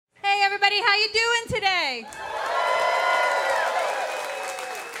everybody. How you doing today?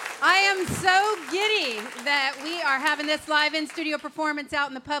 I am so giddy that we are having this live in-studio performance out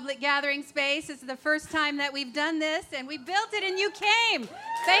in the public gathering space. This is the first time that we've done this, and we built it and you came.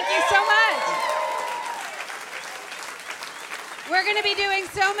 Thank you so much. We're going to be doing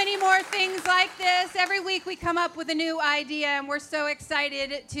so many more things like this. Every week we come up with a new idea, and we're so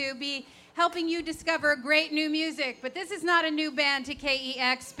excited to be helping you discover great new music. But this is not a new band to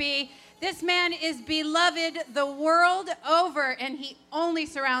KEXP. This man is beloved the world over, and he only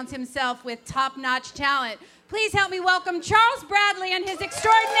surrounds himself with top-notch talent. Please help me welcome Charles Bradley and his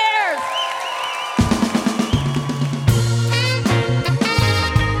Extraordinaires.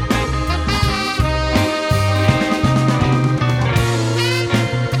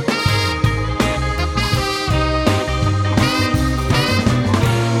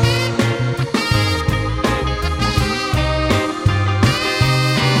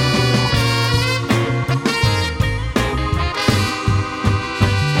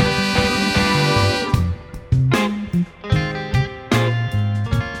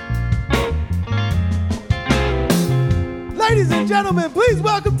 Ladies and gentlemen, please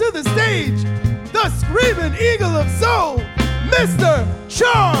welcome to the stage the Screaming Eagle of Soul, Mr.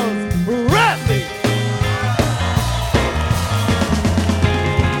 Charles Bradley.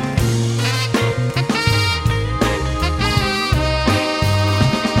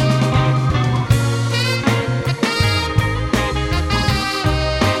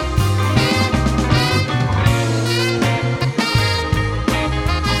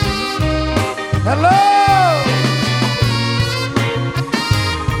 Hello!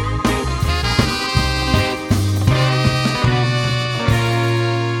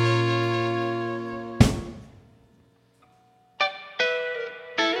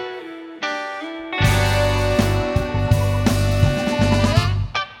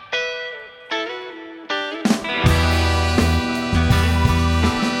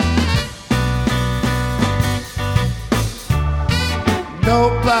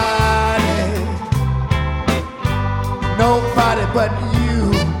 Nobody but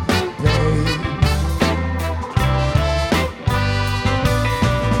you, babe.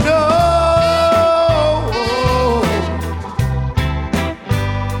 No,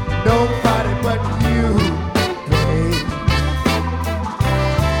 nobody but you, babe.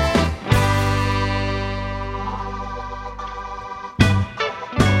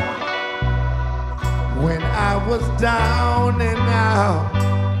 When I was down and out,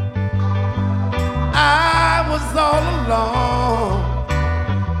 I was all alone.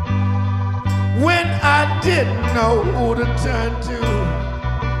 When I didn't know who to turn to,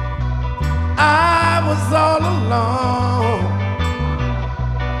 I was all alone.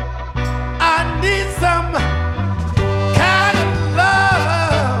 I need some kind of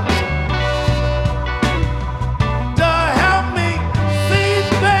love to help me see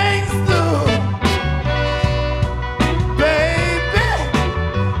things through. Baby,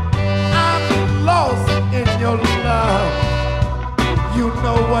 I'm lost in your love. You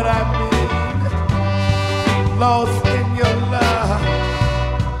know what I mean. Lost in your love.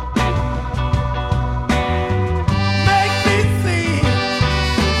 Make me see,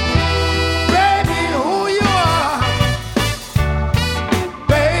 baby, who you are.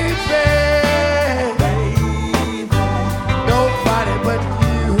 Baby, nobody but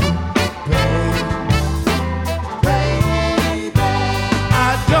you, baby.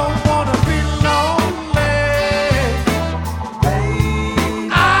 I don't wanna be lonely.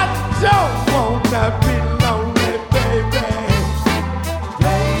 I don't wanna be lonely, baby.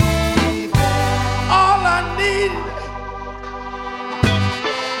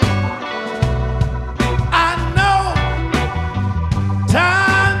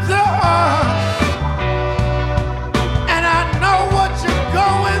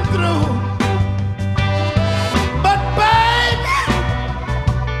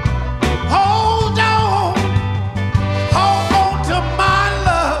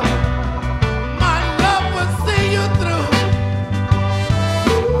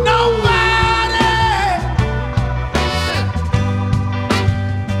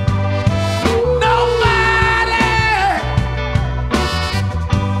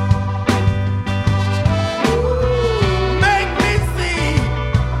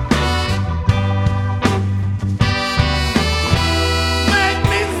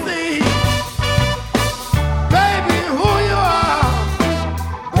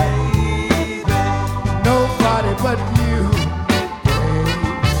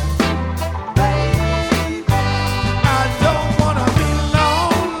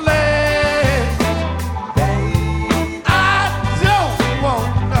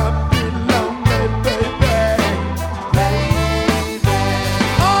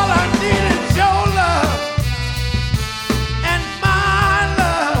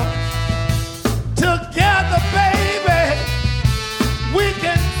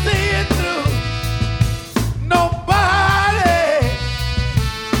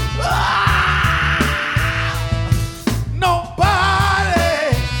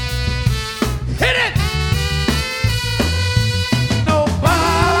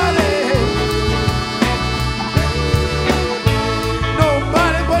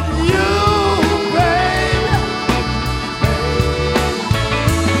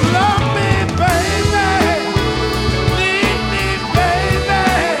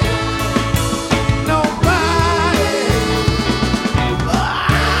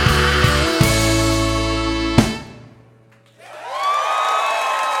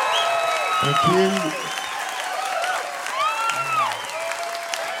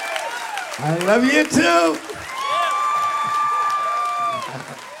 I love you too.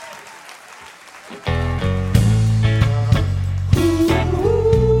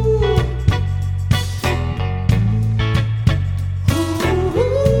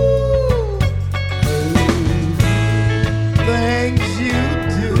 Things you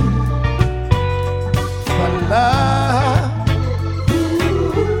do for love.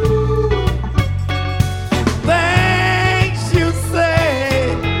 Things you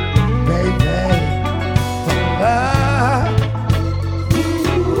say, baby, for love.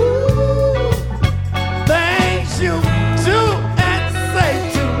 Things you do and say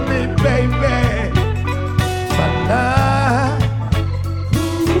to me, baby, for love.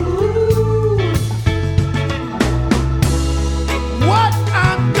 What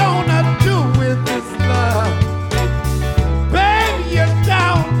I'm gonna do with this love, baby, you're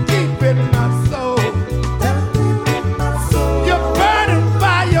down deep in my soul. You're burning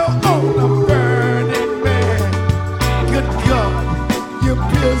fire on a burning man. Good God, you're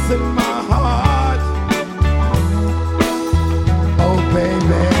piercing my heart. Oh,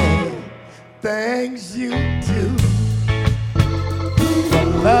 baby, things you do for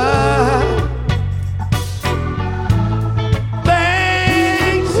love.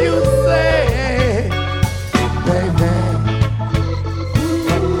 Things you say, baby,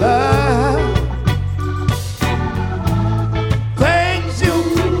 for love. Things you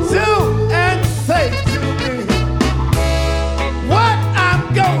do and say to me. What I'm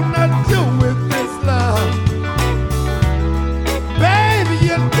gonna do with this love, baby,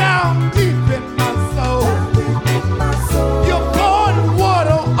 you're down deep in my soul. You're pouring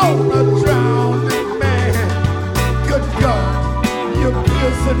water on a drowning man. Good God, you're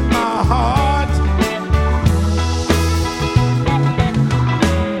piercing my heart.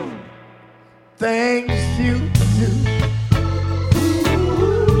 Things you do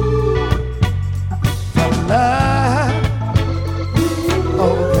for love.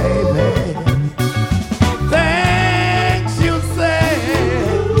 Oh, baby. Things you say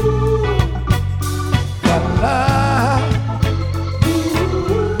for love.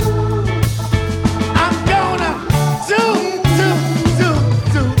 I'm gonna do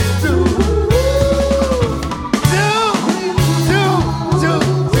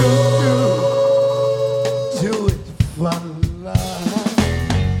it for love.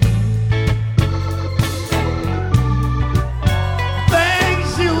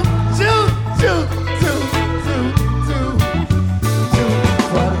 Things you do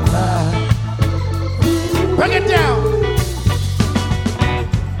for love. Bring it down.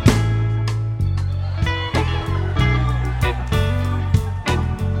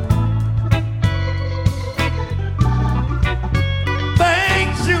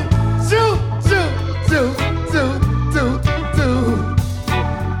 Things you do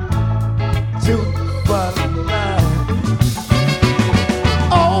for love.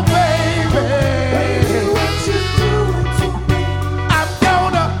 Oh, baby, what you do to me? I'm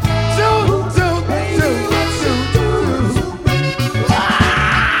gonna do. Ah!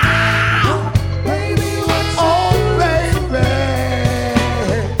 Oh, baby,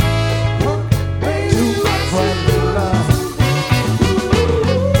 do for love.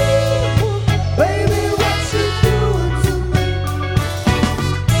 Baby, what you do to me?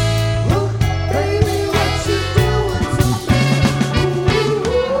 Baby, what you do to me?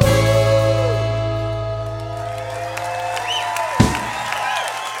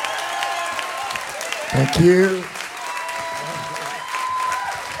 Thank you.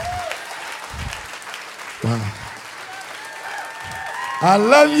 Wow. I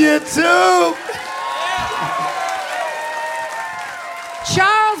love you too.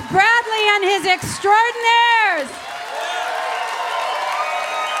 Charles Bradley and his extraordinaires.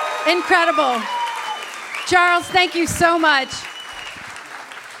 Incredible. Charles, thank you so much.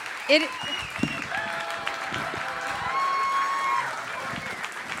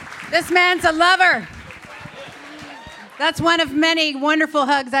 This man's a lover. That's one of many wonderful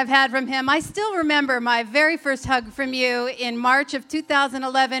hugs I've had from him. I still remember my very first hug from you in March of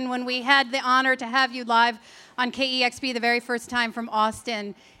 2011 when we had the honor to have you live on KEXP the very first time from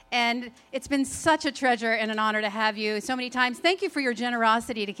Austin. And it's been such a treasure and an honor to have you so many times. Thank you for your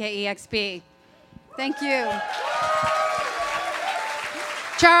generosity to KEXP. Thank you.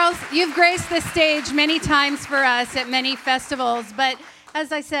 Charles, you've graced this stage many times for us at many festivals, but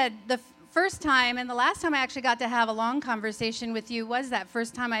as I said, the first time and the last time I actually got to have a long conversation with you was that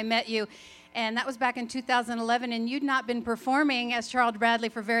first time I met you, and that was back in 2011, and you'd not been performing as Charles Bradley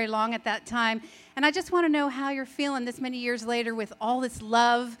for very long at that time. And I just want to know how you're feeling this many years later with all this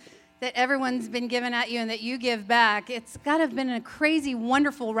love that everyone's been giving at you and that you give back. It's got to have been a crazy,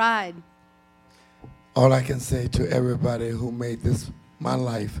 wonderful ride. All I can say to everybody who made this, my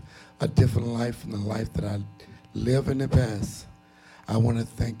life, a different life from the life that I lived in the past, I want to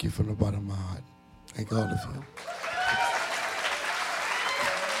thank you from the bottom of my heart. Thank all of you.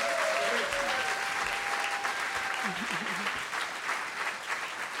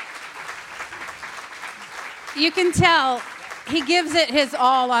 You can tell he gives it his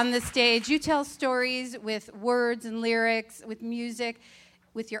all on the stage. You tell stories with words and lyrics, with music,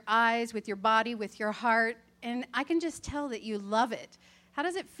 with your eyes, with your body, with your heart, and I can just tell that you love it. How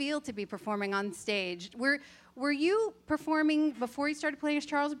does it feel to be performing on stage? Were you performing before you started playing as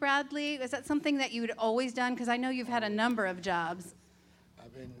Charles Bradley? Is that something that you'd always done? Because I know you've had a number of jobs.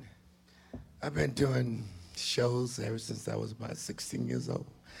 I've been doing shows ever since I was about 16 years old.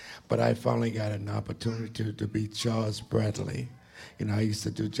 But I finally got an opportunity to be Charles Bradley. You know, I used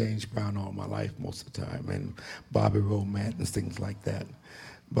to do James Brown all my life most of the time, and Bobby Romack and things like that.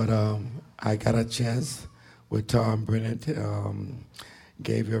 But I got a chance with Tom Bennett,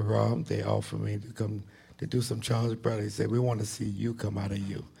 Gabriel Robb. They offered me to come to do some Charles Bradley. They said, we want to see you come out of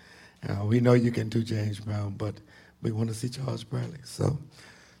you. We know you can do James Brown, but we want to see Charles Bradley. So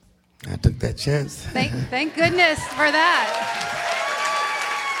I took that chance. Thank goodness for that.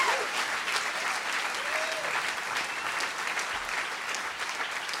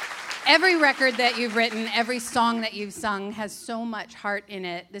 Every record that you've written, every song that you've sung has so much heart in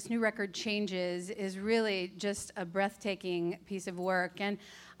it. This new record, Changes, is really just a breathtaking piece of work. And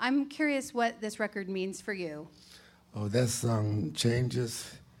I'm curious what this record means for you. Oh, that song,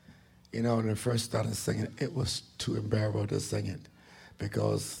 Changes, you know, when I first started singing, it was too embarrassing to sing it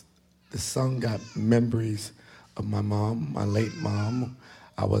because the song got memories of my mom, my late mom.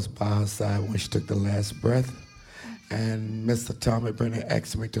 I was by her side when she took the last breath. And Mr. Tommy Brenner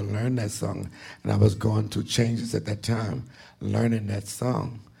asked me to learn that song, and I was going through changes at that time, learning that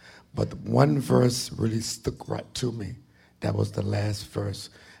song. But one verse really stuck right to me. That was the last verse.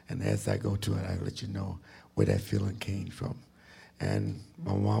 And as I go to it, I'll let you know where that feeling came from. And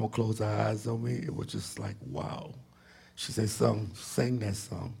my mom closed her eyes on me. It was just like, wow. She said, son, sing that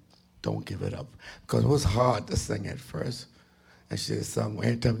song. Don't give it up. Because it was hard to sing at first. And she said, son,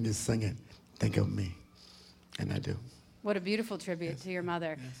 every time you sing it, think of me. And I do. What a beautiful tribute to your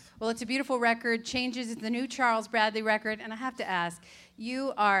mother. Yes. Well, it's a beautiful record. Changes is the new Charles Bradley record. And I have to ask,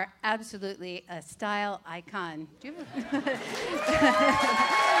 you are absolutely a style icon.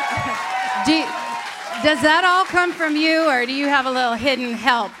 Does that all come from you, or do you have a little hidden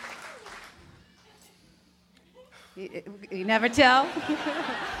help? You never tell?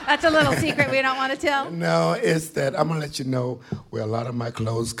 That's a little secret we don't want to tell? No, it's that I'm going to let you know where a lot of my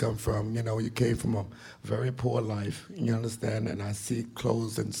clothes come from. You know, you came from a very poor life, you understand? And I see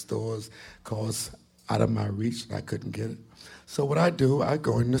clothes in stores cost out of my reach, and I couldn't get it. So what I do, I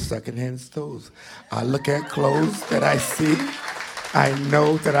go into secondhand stores. I look at clothes that I see. I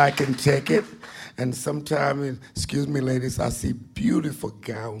know that I can take it. And sometimes, excuse me, ladies, I see beautiful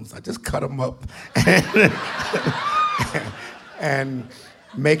gowns. I just cut them up and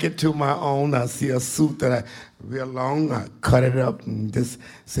make it to my own. I see a suit that I real long. I cut it up and just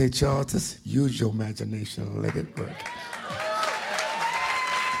say, Charles, just use your imagination and let it work.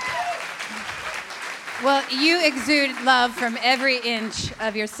 Well, you exude love from every inch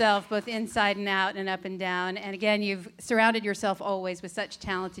of yourself, both inside and out and up and down. And again, you've surrounded yourself always with such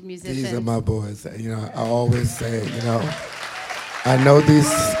talented musicians. These are my boys. You know, I always say, you know, I know these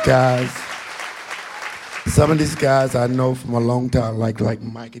guys. Some of these guys I know from a long time, like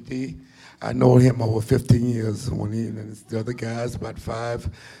Mikey D. I know him over 15 years. When he and the other guys, about 5,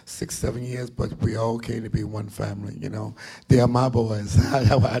 6, 7 years, but we all came to be one family, you know. They are my boys. That's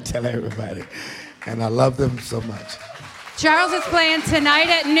what I tell everybody. And I love them so much. Charles is playing tonight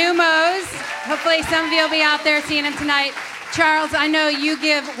at Neumos. Hopefully some of you will be out there seeing him tonight. Charles, I know you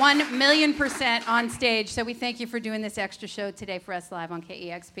give 1,000,000% on stage, so we thank you for doing this extra show today for us live on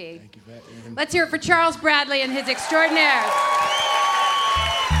KEXP. Thank you, Pat. Let's hear it for Charles Bradley and his Extraordinaires.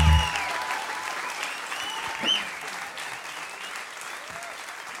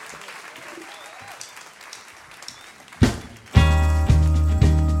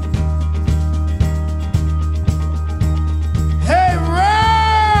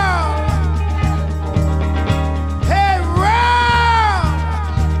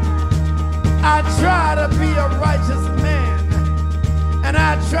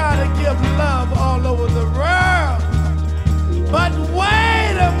 Try to give love all over the world, but what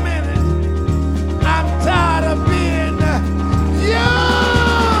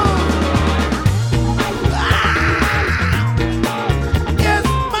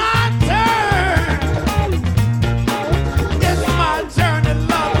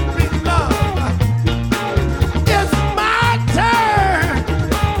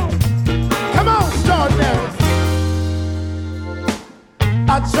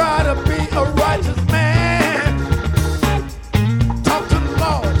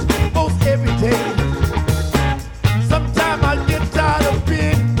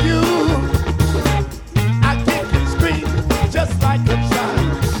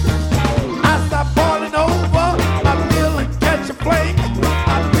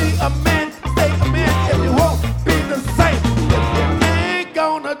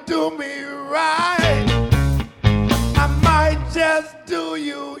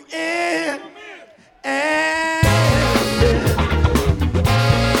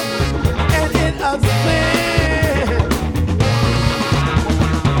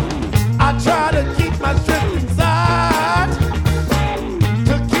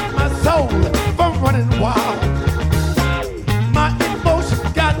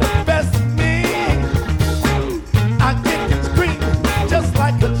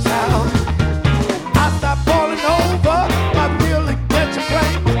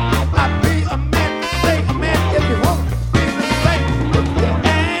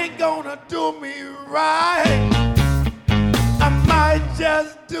right. I might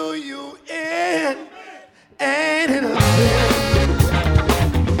just do you in and in a sin.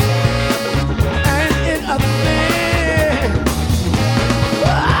 And in a sin.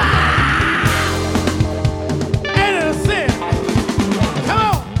 And in a sin. Come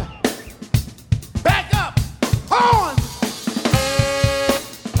on. Back up. Horns.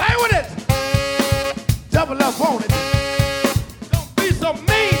 Play with it. Double up on it. Don't be so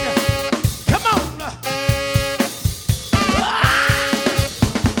mean. Come on.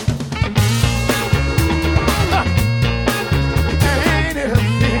 Ain't it a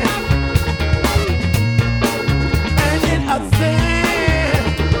sin? Ain't it a sin?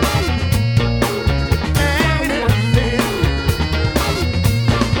 Ain't it a sin?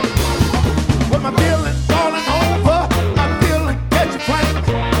 When my feelings falling over, I'm feeling catch a crank.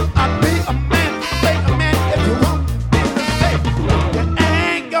 I'll be a man, stay a man if you want me to stay. You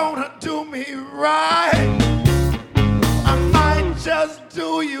ain't gonna do me right. I might just do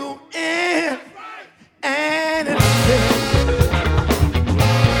you in and in a sin.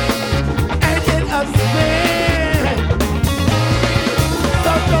 And in a sin.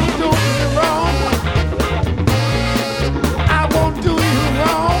 So don't do me wrong. I won't do you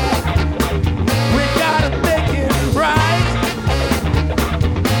wrong. We gotta make it right.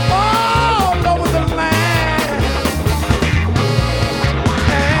 All over the land.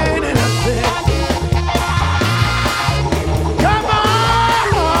 Ain't it a sin? Come on.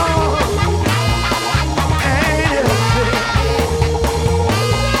 Ain't it a sin?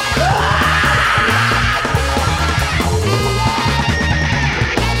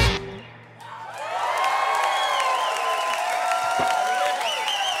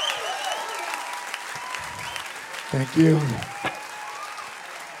 Thank you.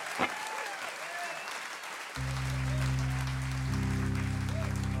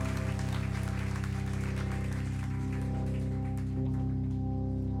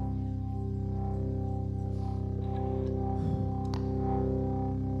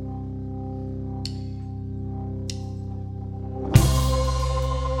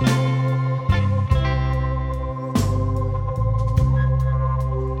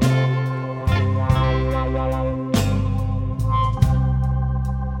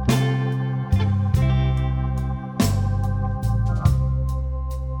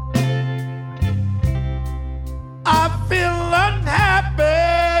 I feel unhappy.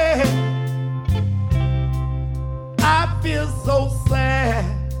 I feel so sad.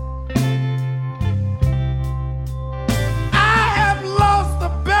 I have lost the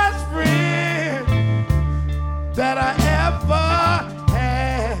best friend that I ever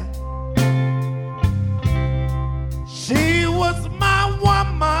had. She was my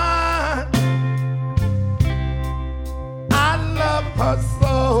woman. I love her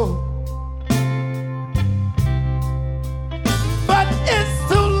so. But it's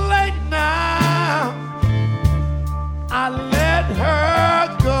too late now. I let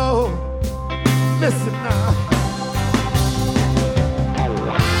her go. Listen now.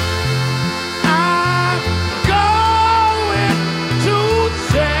 I'm going to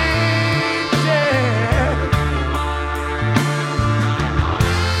change it.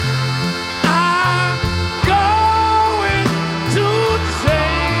 I'm going to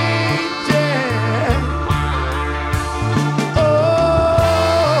change it.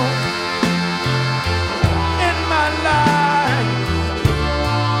 Oh, in my life,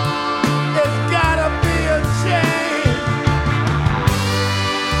 it's gotta be a change.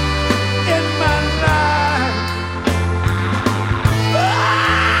 In my life,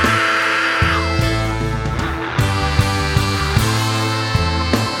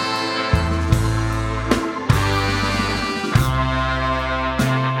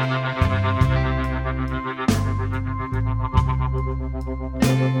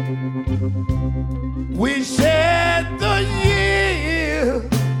 we shared the years,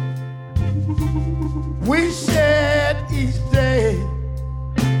 we shared each day.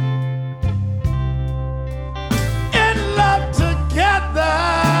 In love together,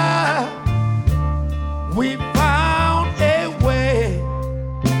 we found a way.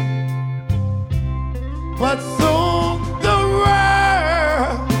 But soon the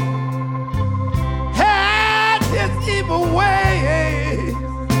world had its evil ways.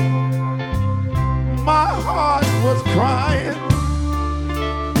 My heart was crying.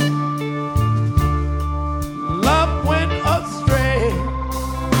 Love went astray.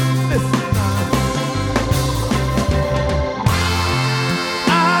 Listen now.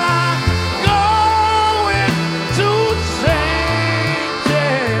 I'm going to change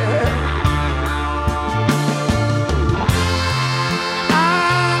it.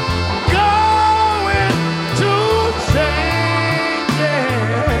 I'm going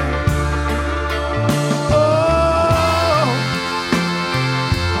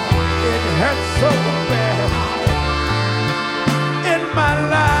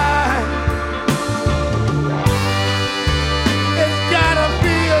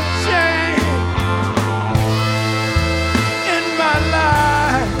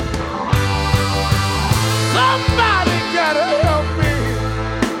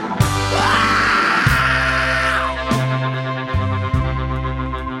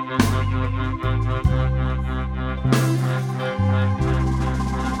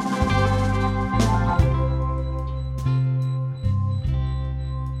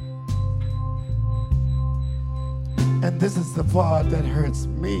this is the part that hurts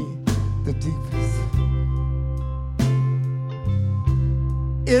me the deepest.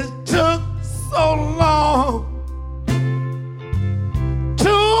 It took so long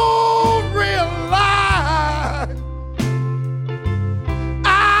to realize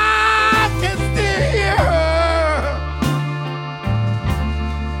I can still hear her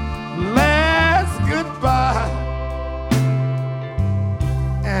last goodbye.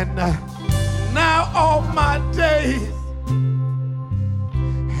 And now all my days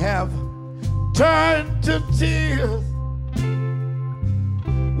have turned to tears.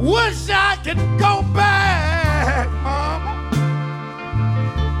 Wish I could go back, Mama,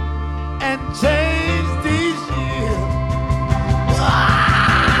 and change these years.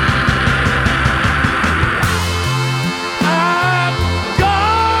 I'm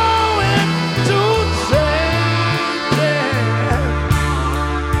going to change it.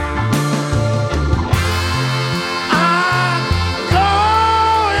 I'm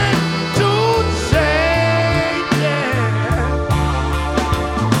going to change it.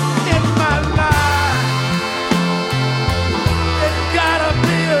 In my life, it's gotta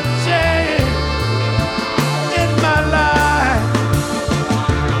be a change. In my life,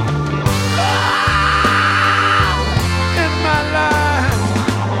 in my life,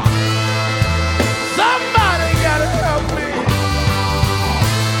 somebody gotta help me.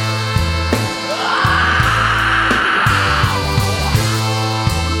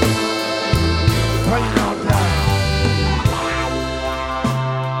 Bring it on down.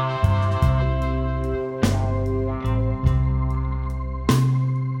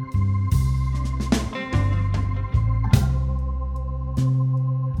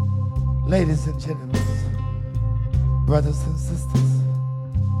 Ladies and gentlemen, brothers and sisters,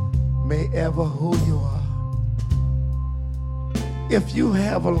 may ever who you are, if you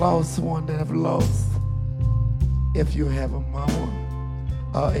have a lost one that have lost, if you have a mama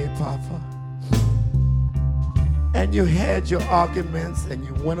or a papa, and you had your arguments and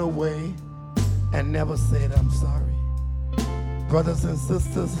you went away and never said I'm sorry, brothers and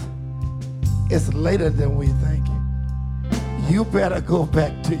sisters, it's later than we think. You better go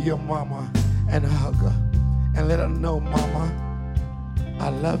back to your mama and hug her and let her know, Mama, I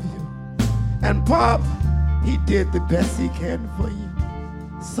love you. And Pop, he did the best he can for you.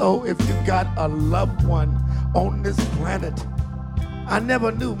 So if you got a loved one on this planet, I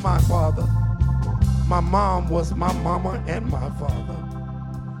never knew my father. My mom was my mama and my father.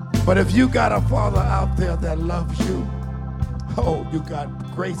 But if you got a father out there that loves you, oh, you got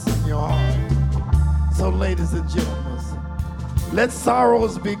grace in your heart. So ladies and gentlemen, let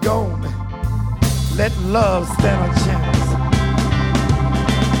sorrows be gone. Let love stand a chance.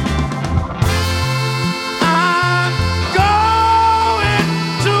 I'm going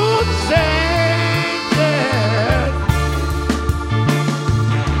to change it.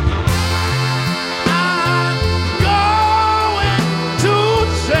 I'm going to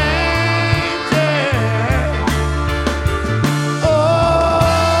change it.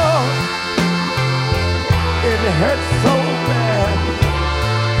 Oh, it hurts so bad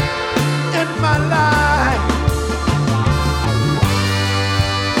in my life.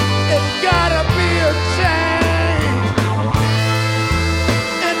 It's gotta be a change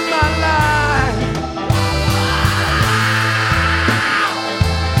in my life.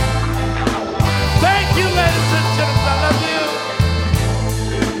 Thank you, ladies and gentlemen. I love you.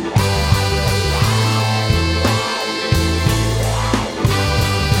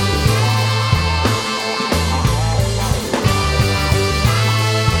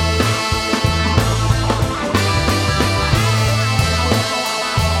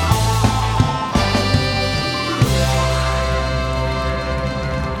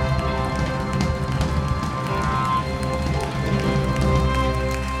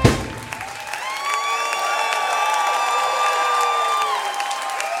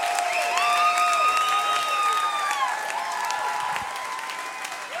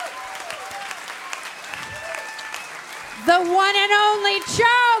 The one and only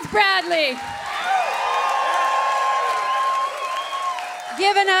Charles Bradley.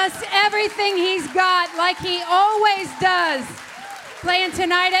 Giving us everything he's got, like he always does. Playing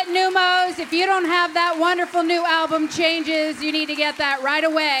tonight at Neumos. If you don't have that wonderful new album, Changes, you need to get that right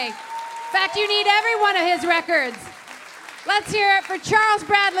away. In fact, you need every one of his records. Let's hear it for Charles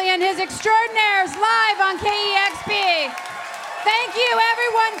Bradley and his Extraordinaires live on KEXP. Thank you,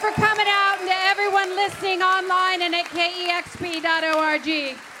 everyone, for coming out, and to everyone listening online and at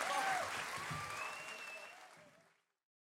KEXP.org.